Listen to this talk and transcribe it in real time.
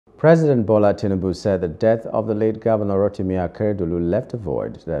President Bola Tinubu said the death of the late Governor Rotimi Akeredolu left a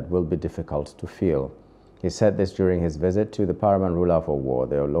void that will be difficult to fill. He said this during his visit to the paramount ruler of Owo,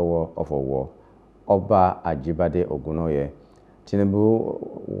 the Olowo of Owo, Oba Ajibade Ogunoye.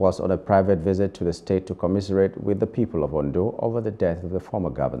 Tinubu was on a private visit to the state to commiserate with the people of Ondo over the death of the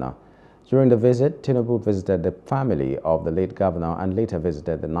former governor. During the visit, Tinubu visited the family of the late governor and later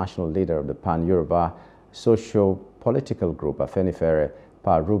visited the national leader of the Pan-Yoruba socio-political group, Afenifere,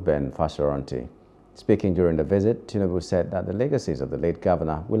 Pa Ruben Fasoranti. Speaking during the visit, Tinubu said that the legacies of the late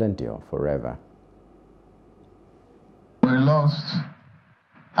governor will endure forever. We lost,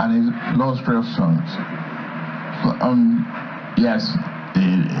 and he lost real sons. Yes,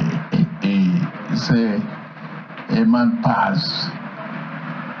 a man passed.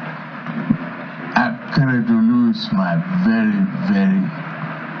 Akeredolu is my very, very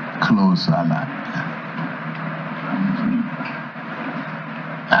close ally.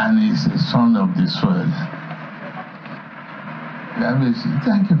 And he's a son of the soil.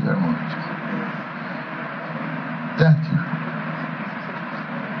 Thank you very much. Thank you.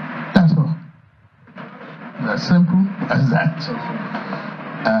 That's all. As simple as that.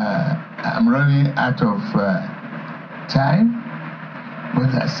 I'm running out of time,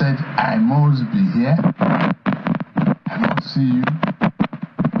 but I said I must be here. I must see you.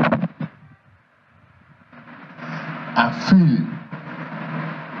 I feel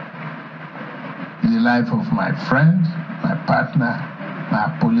the life of my friend, my partner, my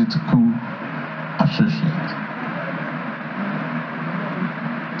political associate.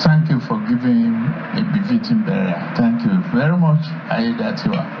 Thank you for giving him a befitting burial. Thank you very much.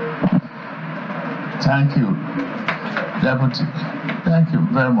 Aiyedatiwa. Thank you, Deputy. Thank you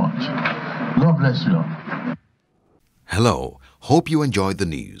very much. God bless you. Hello. Hope you enjoyed the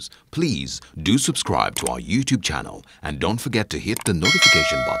news. Please do subscribe to our YouTube channel and don't forget to hit the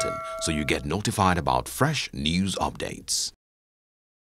notification button so you get notified about fresh news updates.